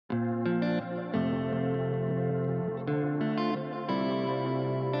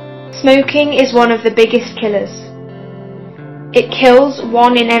Smoking is one of the biggest killers. It kills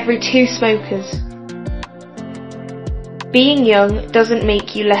 1 in every 2 smokers. Being young doesn't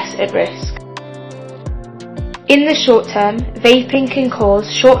make you less at risk. In the short term, vaping can cause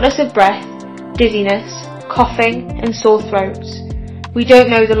shortness of breath, dizziness, coughing and sore throats. We don't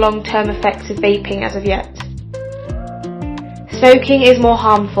know the long-term effects of vaping as of yet. Smoking is more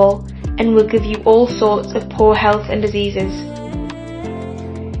harmful and will give you all sorts of poor health and diseases.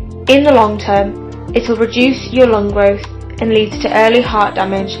 In the long term, it will reduce your lung growth and leads to early heart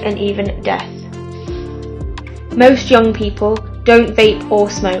damage and even death. Most young people don't vape or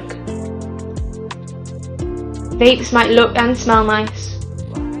smoke. Vapes might look and smell nice,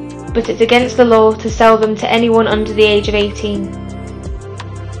 but it's against the law to sell them to anyone under the age of 18.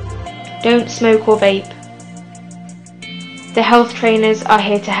 Don't smoke or vape. The health trainers are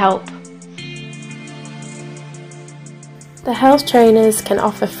here to help. The health trainers can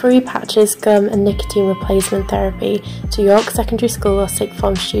offer free patches, gum and nicotine replacement therapy to York Secondary School or sixth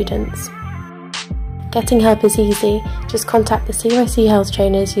form students. Getting help is easy, just contact the CYC health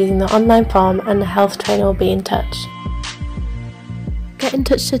trainers using the online form and the health trainer will be in touch. Get in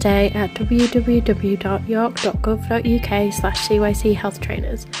touch today at www.york.gov.uk/CYC health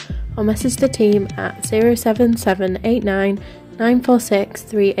trainers or message the team at 07789 946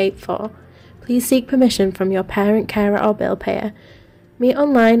 384. Please seek permission from your parent, carer or bill payer. Meet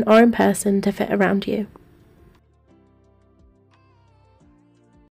online or in person to fit around you.